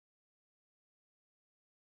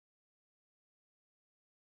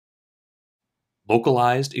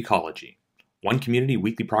Localized Ecology, One Community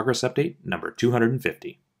Weekly Progress Update, number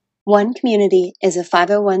 250. One Community is a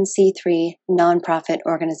 501c3 nonprofit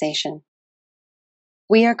organization.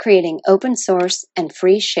 We are creating open source and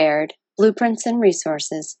free shared blueprints and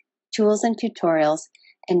resources, tools and tutorials,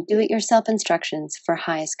 and do-it-yourself instructions for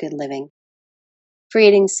highest good living.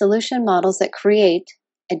 Creating solution models that create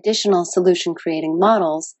additional solution creating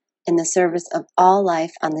models in the service of all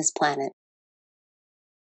life on this planet.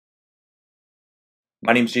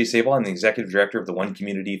 My name is Jay Sable. I'm the Executive Director of the One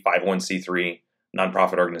Community 501c3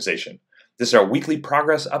 nonprofit organization. This is our weekly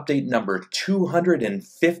progress update number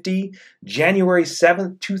 250, January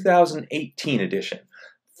 7th, 2018 edition.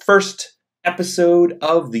 First episode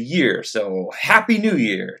of the year. So Happy New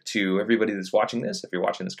Year to everybody that's watching this, if you're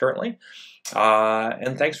watching this currently.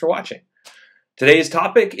 And thanks for watching. Today's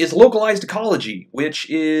topic is localized ecology, which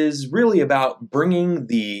is really about bringing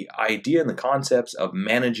the idea and the concepts of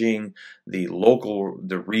managing the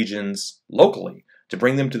regions locally, to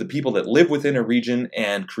bring them to the people that live within a region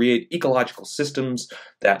and create ecological systems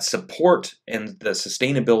that support and the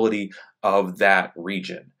sustainability of that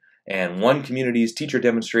region. And One Community's teacher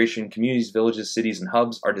demonstration, communities, villages, cities, and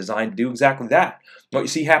hubs are designed to do exactly that. What you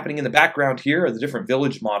see happening in the background here are the different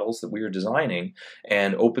village models that we are designing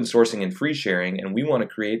and open sourcing and free sharing, and we want to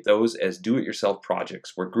create those as do-it-yourself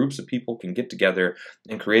projects where groups of people can get together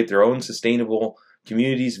and create their own sustainable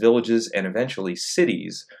communities, villages, and eventually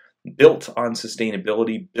cities built on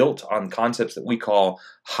sustainability, built on concepts that we call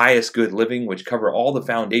highest good living, which cover all the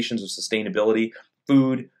foundations of sustainability: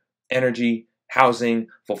 food, energy, housing,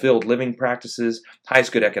 fulfilled living practices,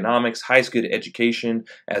 highest good economics, highest good education,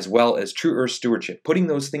 as well as true earth stewardship. Putting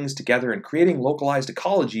those things together and creating localized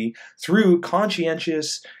ecology through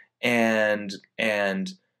conscientious and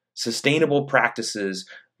sustainable practices,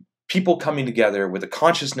 people coming together with a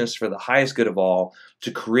consciousness for the highest good of all to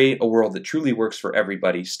create a world that truly works for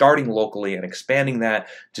everybody, starting locally and expanding that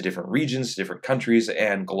to different regions, different countries,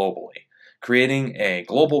 and globally. Creating a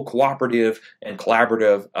global cooperative and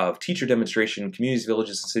collaborative of teacher demonstration, communities,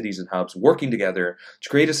 villages, cities, and hubs working together to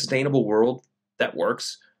create a sustainable world that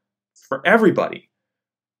works for everybody.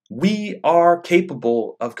 We are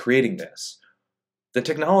capable of creating this. The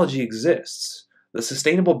technology exists. The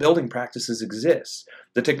sustainable building practices exist.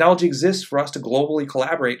 The technology exists for us to globally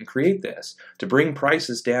collaborate and create this, to bring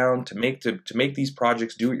prices down, to make these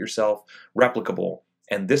projects do-it-yourself replicable.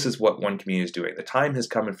 And this is what One Community is doing. The time has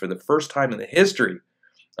come, and for the first time in the history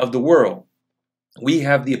of the world, we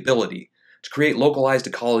have the ability to create localized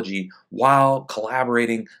ecology while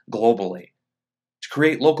collaborating globally. To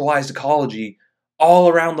create localized ecology all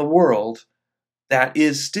around the world that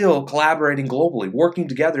is still collaborating globally, working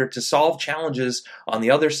together to solve challenges on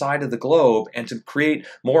the other side of the globe and to create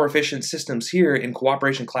more efficient systems here in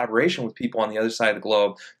cooperation, collaboration with people on the other side of the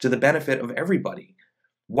globe to the benefit of everybody,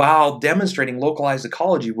 while demonstrating localized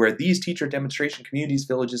ecology where these teacher demonstration communities,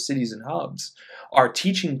 villages, cities, and hubs are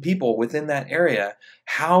teaching people within that area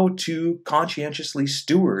how to conscientiously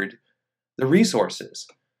steward the resources.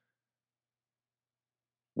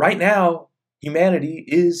 Right now, humanity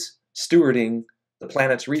is stewarding the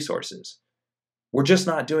planet's resources. We're just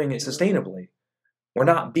not doing it sustainably. We're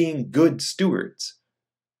not being good stewards.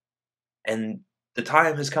 And the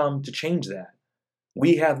time has come to change that.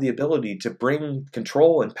 We have the ability to bring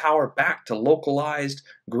control and power back to localized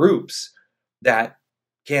groups that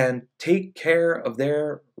can take care of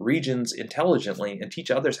their regions intelligently and teach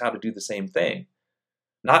others how to do the same thing.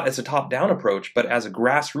 Not as a top-down approach, but as a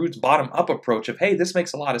grassroots, bottom-up approach of, hey, this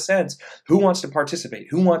makes a lot of sense. Who wants to participate?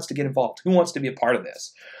 Who wants to get involved? Who wants to be a part of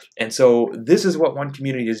this? And so this is what One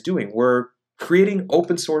Community is doing. We're creating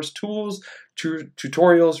open source tools,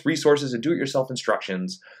 tutorials, resources, and do-it-yourself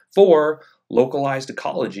instructions for localized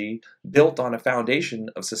ecology built on a foundation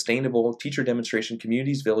of sustainable teacher demonstration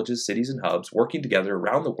communities, villages, cities, and hubs working together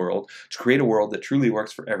around the world to create a world that truly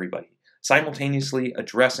works for everybody, simultaneously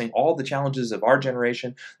addressing all the challenges of our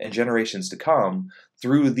generation and generations to come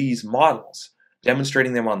through these models,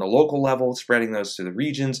 demonstrating them on the local level, spreading those to the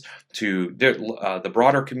regions, to the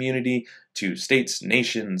broader community, to states,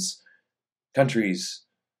 nations, countries,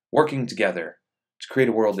 working together to create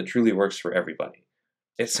a world that truly works for everybody.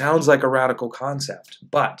 It sounds like a radical concept,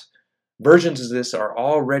 but versions of this are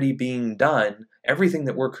already being done. Everything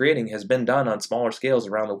that we're creating has been done on smaller scales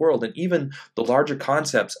around the world, and even the larger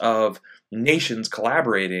concepts of nations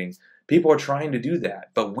collaborating, people are trying to do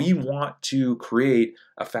that. But we want to create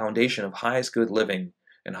a foundation of highest good living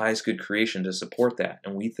and highest good creation to support that,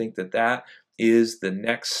 and we think that that is the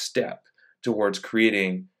next step towards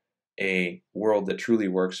creating a world that truly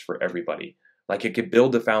works for everybody. Like it could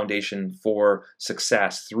build a foundation for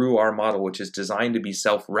success through our model, which is designed to be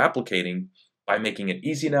self-replicating by making it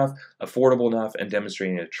easy enough, affordable enough, and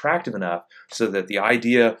demonstrating it attractive enough so that the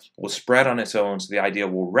idea will spread on its own, so the idea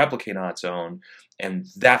will replicate on its own. And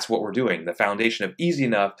that's what we're doing. The foundation of easy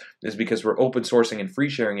enough is because we're open sourcing and free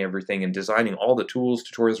sharing everything and designing all the tools,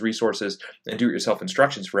 tutorials, resources, and do-it-yourself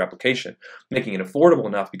instructions for application. Making it affordable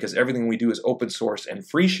enough because everything we do is open source and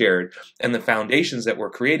free shared, and the foundations that we're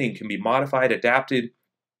creating can be modified, adapted,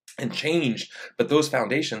 and changed, but those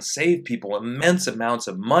foundations save people immense amounts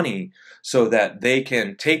of money so that they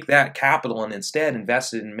can take that capital and instead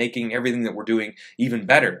invest it in making everything that we're doing even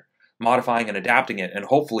better, modifying and adapting it, and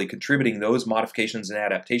hopefully contributing those modifications and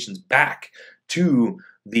adaptations back to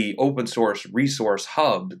the open source resource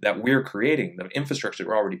hub that we're creating, the infrastructure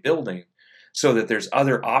we're already building, so that there's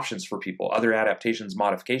other options for people, other adaptations,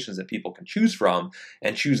 modifications that people can choose from,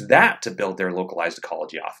 and choose that to build their localized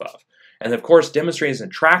ecology off of. And of course, demonstrating is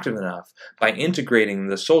attractive enough by integrating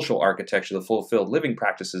the social architecture, the fulfilled living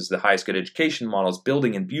practices, the highest good education models,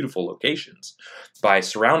 building in beautiful locations, by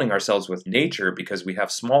surrounding ourselves with nature because we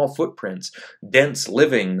have small footprints, dense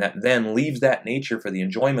living that then leaves that nature for the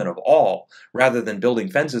enjoyment of all, rather than building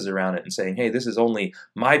fences around it and saying, hey, this is only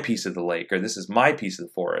my piece of the lake, or this is my piece of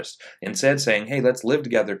the forest. Instead saying, hey, let's live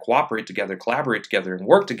together, cooperate together, collaborate together, and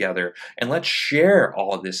work together, and let's share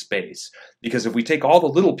all of this space. Because if we take all the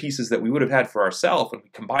little pieces that we would have had for ourselves and we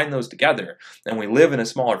combine those together and we live in a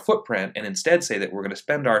smaller footprint and instead say that we're going to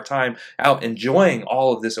spend our time out enjoying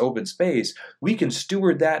all of this open space, we can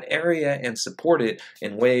steward that area and support it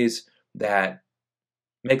in ways that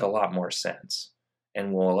make a lot more sense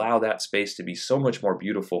and will allow that space to be so much more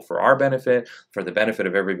beautiful for our benefit, for the benefit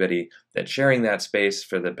of everybody that's sharing that space,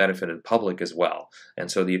 for the benefit of the public as well.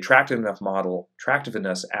 And so the attractive enough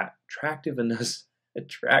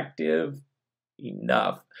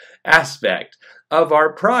aspect of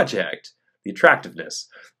our project, the attractiveness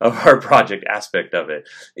of our project aspect of it,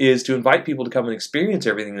 is to invite people to come and experience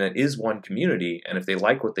everything that is one community, and if they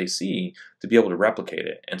like what they see, to be able to replicate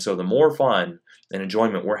it. And so the more fun and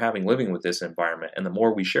enjoyment we're having living with this environment, and the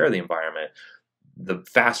more we share the environment, the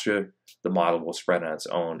faster the model will spread on its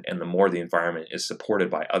own, and the more the environment is supported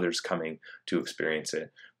by others coming to experience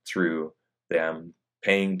it through them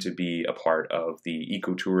paying to be a part of the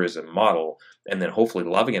ecotourism model, and then hopefully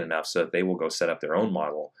loving it enough so that they will go set up their own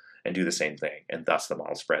model and do the same thing, and thus the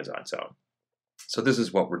model spreads on its own. So this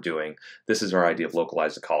is what we're doing. This is our idea of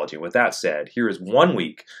localized ecology. With that said, here is 1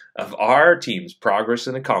 week of our team's progress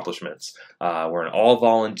and accomplishments. We're an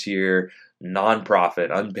all-volunteer, nonprofit,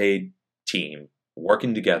 unpaid team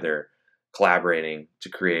working together, collaborating to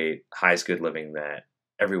create highest good living that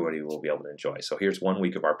everybody will be able to enjoy. So here's 1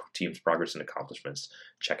 week of our team's progress and accomplishments.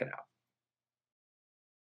 Check it out.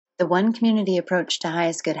 The one community approach to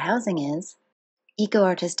highest good housing is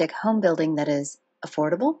eco-artistic home building that is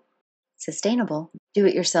affordable, sustainable,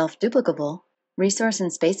 do-it-yourself duplicable, resource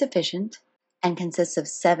and space efficient, and consists of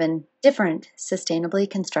 7 different sustainably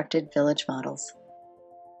constructed village models.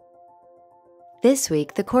 This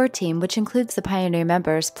week, the core team, which includes the Pioneer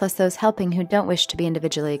members plus those helping who don't wish to be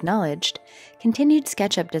individually acknowledged, continued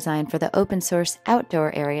SketchUp design for the open-source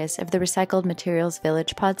outdoor areas of the Recycled Materials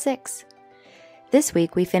Village Pod 6. This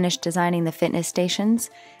week, we finished designing the fitness stations,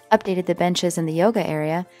 updated the benches in the yoga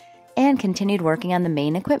area, and continued working on the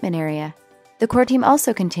main equipment area. The core team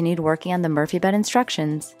also continued working on the Murphy bed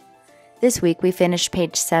instructions. This week, we finished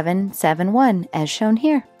page 771, as shown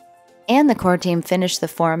here. And the core team finished the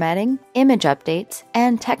formatting, image updates,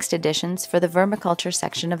 and text additions for the vermiculture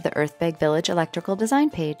section of the Earthbag Village electrical design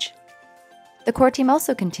page. The core team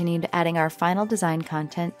also continued adding our final design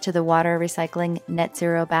content to the water recycling net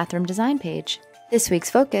zero bathroom design page. This week's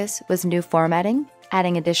focus was new formatting,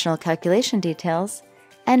 adding additional calculation details,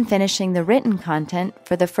 and finishing the written content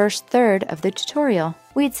for the first third of the tutorial.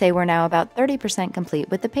 We'd say we're now about 30% complete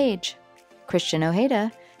with the page. Christian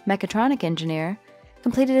Ojeda, mechatronic engineer,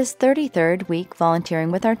 completed his 33rd week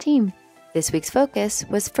volunteering with our team. This week's focus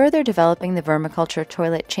was further developing the vermiculture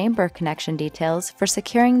toilet chamber connection details for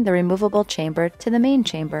securing the removable chamber to the main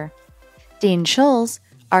chamber. Dean Schulz,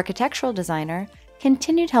 architectural designer,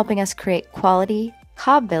 continued helping us create quality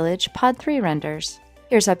Cobb Village Pod 3 renders.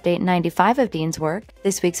 Here's update 95 of Dean's work.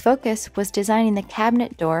 This week's focus was designing the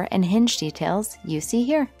cabinet door and hinge details you see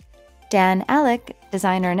here. Dan Alec,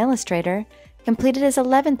 designer and illustrator, completed his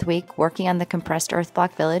 11th week working on the Compressed Earth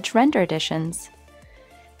Block Village render editions.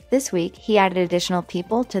 This week, he added additional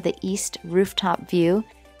people to the east rooftop view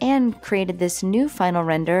and created this new final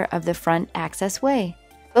render of the front access way.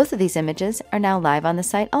 Both of these images are now live on the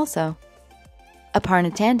site also.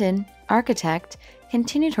 Aparna Tandon, architect,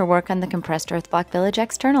 continued her work on the Compressed Earth Block Village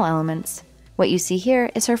external elements. What you see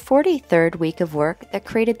here is her 43rd week of work that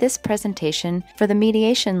created this presentation for the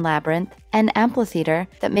mediation labyrinth and amphitheater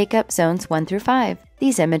that make up zones 1 through 5.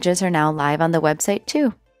 These images are now live on the website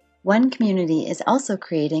too. One Community is also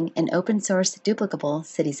creating an open-source duplicable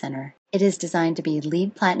city center. It is designed to be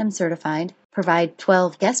LEED Platinum certified, provide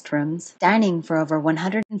 12 guest rooms, dining for over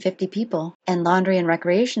 150 people, and laundry and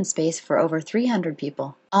recreation space for over 300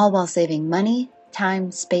 people, all while saving money,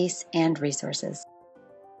 time, space, and resources.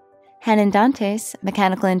 Hanan Dantes,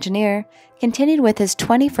 mechanical engineer, continued with his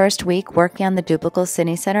 21st week working on the Duplicable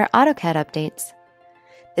City Center AutoCAD updates.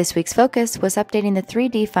 This week's focus was updating the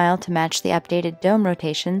 3D file to match the updated dome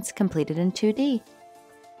rotations completed in 2D.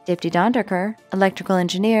 Dipti Donderker, electrical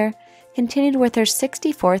engineer, continued with her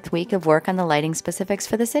 64th week of work on the lighting specifics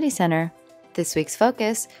for the city center. This week's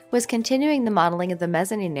focus was continuing the modeling of the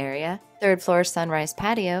mezzanine area, 3rd floor sunrise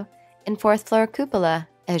patio, and 4th floor cupola,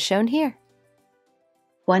 as shown here.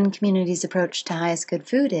 One Community's approach to highest good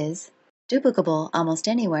food is duplicable almost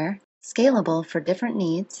anywhere, scalable for different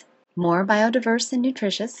needs, more biodiverse and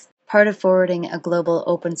nutritious, part of forwarding a global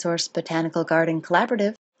open-source botanical garden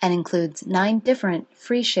collaborative, and includes 9 different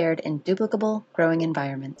free shared and duplicable growing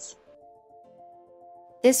environments.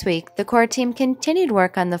 This week, the core team continued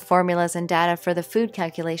work on the formulas and data for the food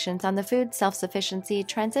calculations on the Food Self-Sufficiency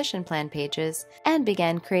Transition Plan pages and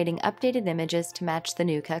began creating updated images to match the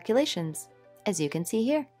new calculations, as you can see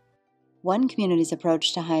here. One Community's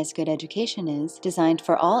approach to highest good education is designed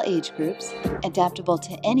for all age groups, adaptable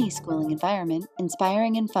to any schooling environment,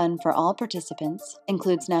 inspiring and fun for all participants,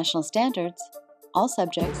 includes national standards, all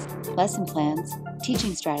subjects, lesson plans,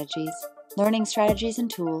 teaching strategies, learning strategies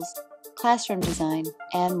and tools, classroom design,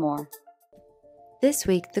 and more. This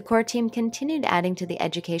week, the core team continued adding to the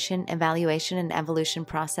education, evaluation, and evolution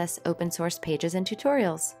process open source pages and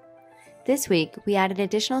tutorials. This week, we added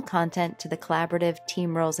additional content to the collaborative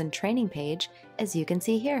team roles and training page, as you can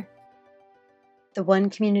see here. The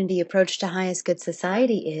One Community approach to highest good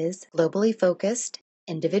society is globally focused,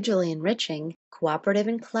 individually enriching, cooperative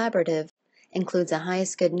and collaborative, includes a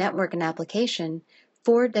highest good network and application,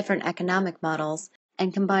 4 different economic models,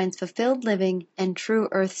 and combines fulfilled living and true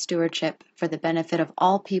earth stewardship for the benefit of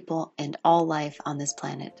all people and all life on this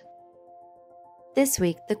planet. This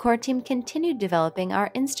week, the core team continued developing our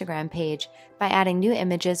Instagram page by adding new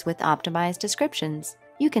images with optimized descriptions.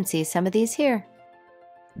 You can see some of these here.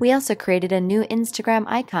 We also created a new Instagram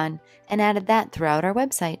icon and added that throughout our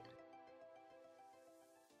website.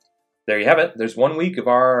 There you have it. There's 1 week of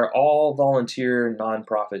our all-volunteer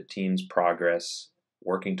nonprofit team's progress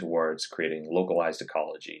working towards creating localized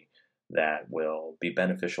ecology that will be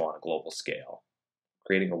beneficial on a global scale.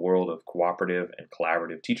 Creating a world of cooperative and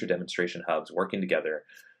collaborative teacher demonstration hubs working together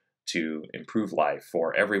to improve life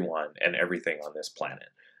for everyone and everything on this planet,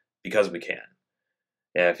 because we can.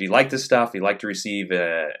 If you like this stuff, you'd like to receive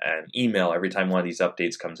an email every time one of these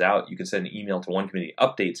updates comes out, you can send an email to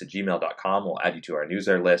onecommunityupdates@gmail.com. We'll add you to our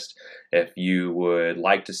newsletter list. If you would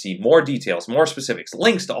like to see more details, more specifics,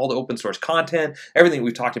 links to all the open source content, everything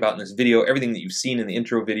we've talked about in this video, everything that you've seen in the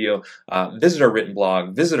intro video, visit our written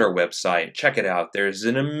blog, visit our website, check it out. There's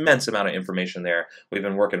an immense amount of information there. We've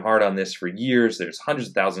been working hard on this for years. There's hundreds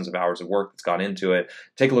of thousands of hours of work that's gone into it.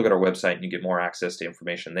 Take a look at our website and you get more access to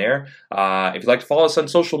information there. If you'd like to follow us on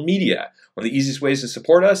social media, one of the easiest ways to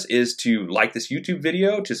support us is to like this YouTube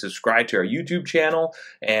video, to subscribe to our YouTube channel,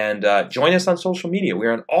 and join us on social media. We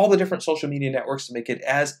are on all the different social media networks to make it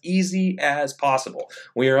as easy as possible.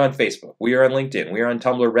 We are on Facebook, we are on LinkedIn, we are on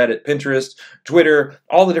Tumblr, Reddit, Pinterest, Twitter,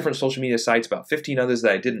 all the different social media sites, about 15 others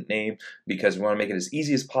that I didn't name, because we want to make it as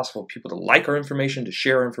easy as possible for people to like our information, to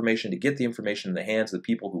share our information, to get the information in the hands of the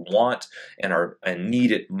people who want and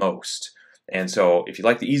need it most. And so if you'd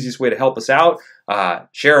like the easiest way to help us out,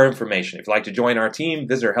 share our information. If you'd like to join our team,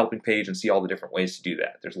 visit our helping page and see all the different ways to do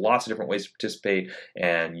that. There's lots of different ways to participate,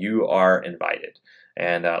 and you are invited.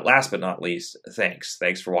 And last but not least, thanks.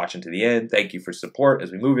 Thanks for watching to the end. Thank you for support as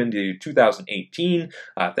we move into 2018.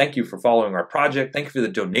 Thank you for following our project. Thank you for the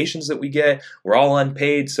donations that we get. We're all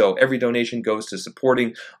unpaid, so every donation goes to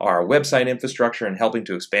supporting our website infrastructure and helping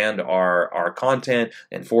to expand our content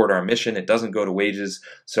and forward our mission. It doesn't go to wages.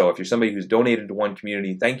 So if you're somebody who's donated to One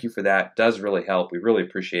Community, thank you for that. It does really help. We really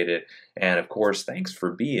appreciate it. And of course, thanks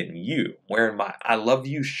for being you. Wearing my I Love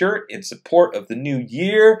You shirt in support of the new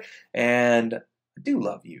year. And I do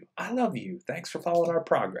love you. I love you. Thanks for following our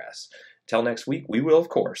progress. Till next week, we will, of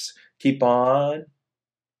course, keep on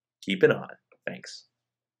keeping on. Thanks.